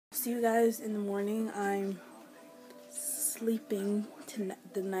see you guys in the morning. I'm sleeping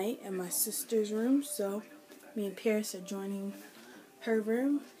the night in my sister's room, so me and Paris are joining her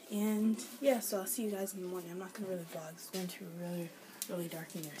room. And yeah, so I'll see you guys in the morning. I'm not going to really vlog. It's going to be really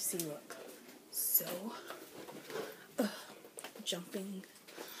dark in there. See, look. So, jumping.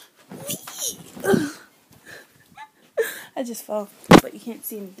 I just fell, but you can't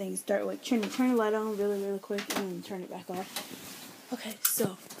see anything. It's dark. Like, turn the light on really quick and then turn it back off. Okay,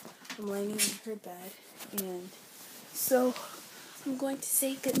 so I'm laying in her bed, and so I'm going to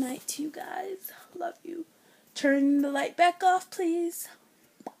say goodnight to you guys. Love you. Turn the light back off, please.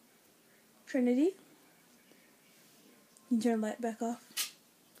 Trinity, you turn the light back off.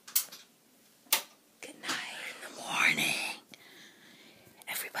 Good night in the morning.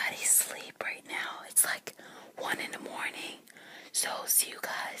 Everybody's asleep right now. It's like 1 in the morning. So see you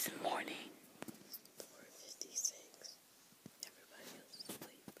guys in the morning. 4:56. Everybody else is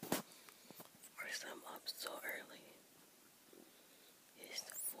asleep. Of course, I'm up so early. It's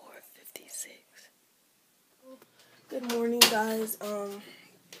 4:56. Good morning, guys.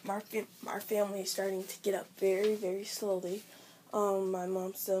 My family is starting to get up very slowly. My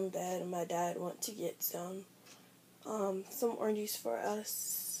mom, some dad, and my dad want to get some oranges for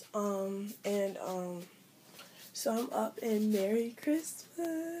us. So I'm up, and Merry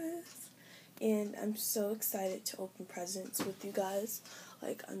Christmas. And I'm so excited to open presents with you guys.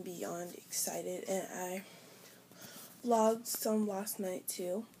 Like, I'm beyond excited. And I vlogged some last night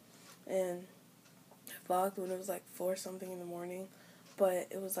too. And I vlogged when it was like 4 something in the morning. But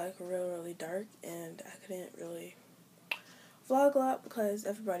it was like really dark, and I couldn't really vlog a lot because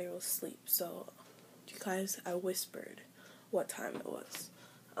everybody was asleep. So you guys, I whispered what time it was.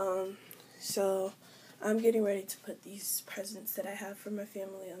 So I'm getting ready to put these presents that I have for my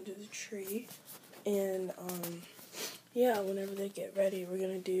family under the tree. And yeah, whenever they get ready, we're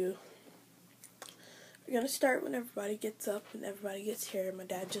gonna start when everybody gets up and everybody gets here. My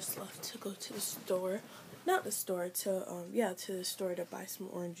dad just left to go to the store. Not the store, to the store to buy some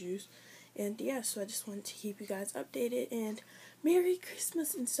orange juice. And yeah, so I just wanted to keep you guys updated, and Merry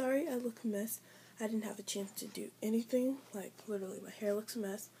Christmas. And sorry I look a mess. I didn't have a chance to do anything. Like, literally, my hair looks a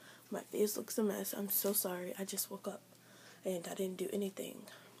mess. My face looks a mess. I'm so sorry. I just woke up and I didn't do anything.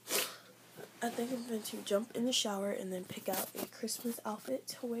 I think I'm going to jump in the shower and then pick out a Christmas outfit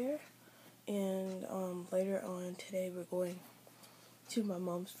to wear. And later on today, we're going to my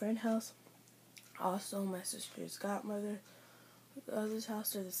mom's friend's house. Also, my sister's godmother. The other's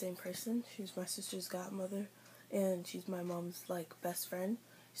house are the same person. She's my sister's godmother, and she's my mom's, like, best friend.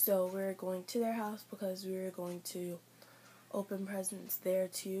 So we're going to their house because we're going to open presents there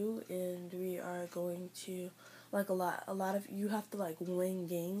too, and we are going to, like, a lot of, you have to, like, win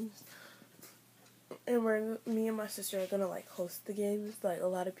games. And me and my sister are gonna, like, host the games. Like, a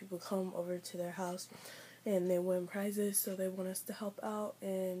lot of people come over to their house and they win prizes, so they want us to help out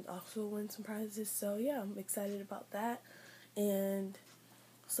and also win some prizes. So yeah, I'm excited about that. And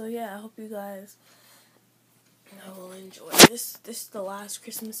so yeah, I hope you guys will enjoy this. This is the last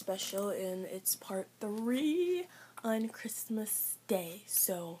Christmas special, and it's part 3 on Christmas Day.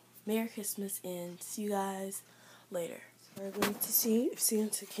 So Merry Christmas, and see you guys later. So we're going to see if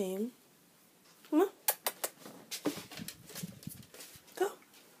Santa came. Come on. Go.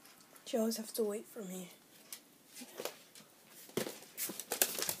 You always have to wait for me.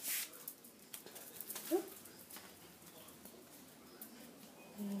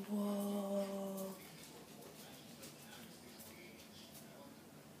 Whoa.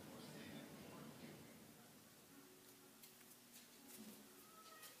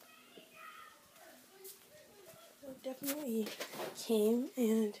 Definitely came.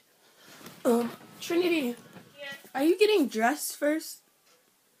 And Trinity, Yeah. are you getting dressed first?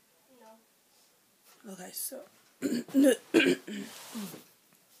 No. Okay, so No,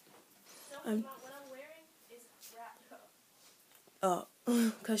 what I'm wearing is wrapped up. oh,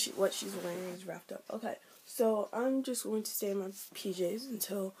 because what she's wearing is wrapped up. Okay, so I'm just going to stay in my PJs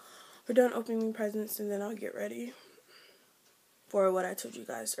until we're done opening presents, and then I'll get ready for what I told you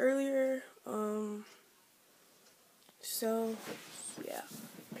guys earlier. So yeah,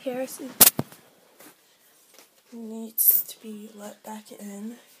 Paris needs to be let back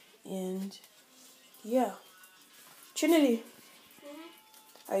in, and yeah. Trinity,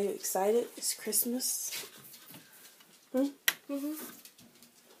 are you excited? It's Christmas.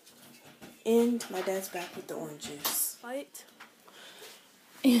 And my dad's back with the orange juice. Fight.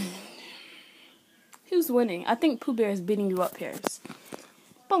 And who's winning? I think Pooh Bear is beating you up, Paris.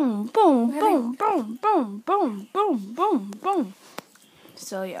 Boom, boom, boom, boom, boom, boom, boom, boom, boom.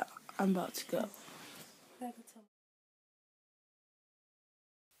 So yeah, I'm about to go.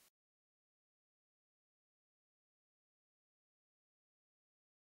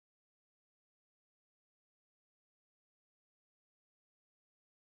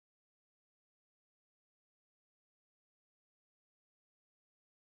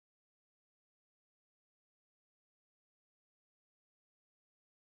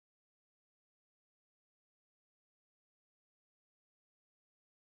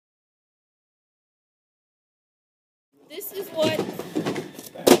 This is what.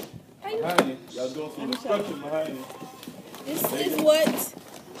 Behind you. Y'all doing some destruction behind you. This is what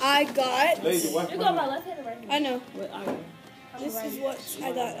I got. Lady, watch You're going by left hand or right hand? I know. This is what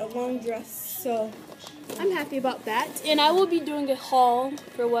I got, a long dress. So I'm happy about that. And I will be doing a haul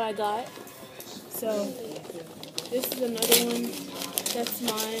for what I got. So this is another one. That's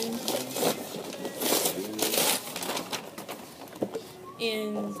mine.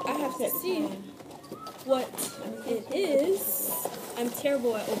 And I have to see what it is. I'm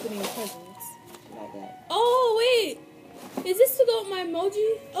terrible at opening presents. Oh, wait. Is this to go with my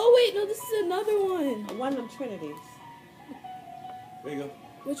emoji? Oh, wait. No, this is another one. One of them Trinities. There you go.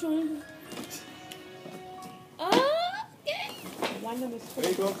 Which one? Okay. One of them is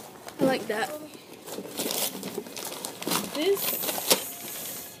There you go. I like that.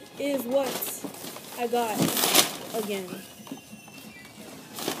 This is what I got again.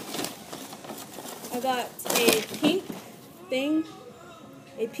 I got a pink thing,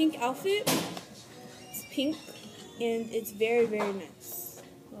 a pink outfit. It's pink and it's very, very nice.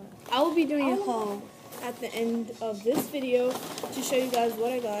 I will be doing a haul at the end of this video to show you guys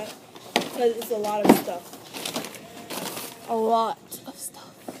what I got because it's a lot of stuff. A lot of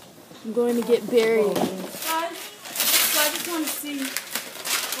stuff. I'm going to get buried. Guys, so I just want to see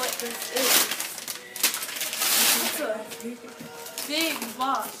what this is. It's a big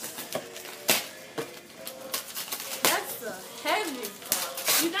box. That's a heavy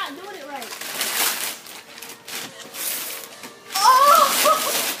box. You're not doing it right. Oh!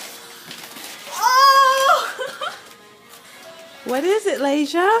 Oh! What is it,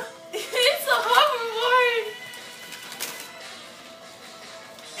 Lasia? It's a hoverboard.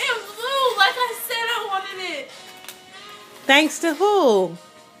 In blue, like I said I wanted it. Thanks to who?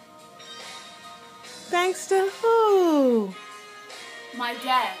 Thanks to who? My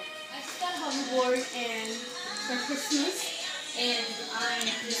dad. I just got a hoverboard and for Christmas, and I'm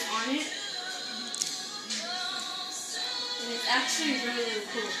just on it. And it's actually really, really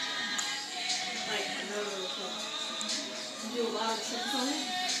cool. Like, really, really cool. You do a lot of tricks on it.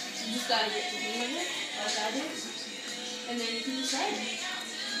 You just gotta get the hang of it, like I did. And then you can just ride it.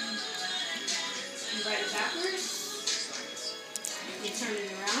 You ride it backwards. You turn it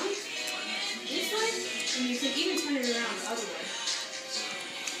around this way, and you can even turn it around the other way.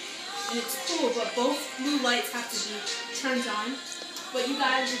 And it's cool, but both blue lights have to be turned on. But you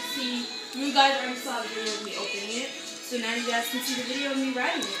guys already saw the video of me opening it, so now you guys can see the video of me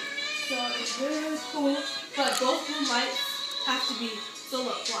riding it. So it's really, really cool, but both blue lights have to be, so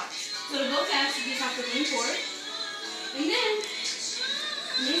look, watch. So the both guys just have to lean forward, and then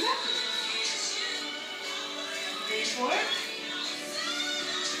lean backwards. Lean forward,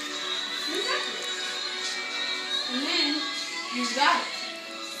 lean backwards. And then you got it.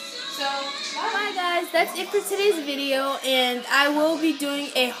 So, bye guys, that's it for today's video, and I will be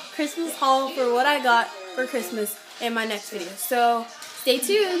doing a Christmas haul for what I got for Christmas in my next video. So, stay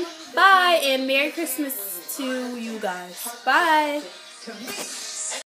tuned. Bye, and Merry Christmas to you guys. Bye.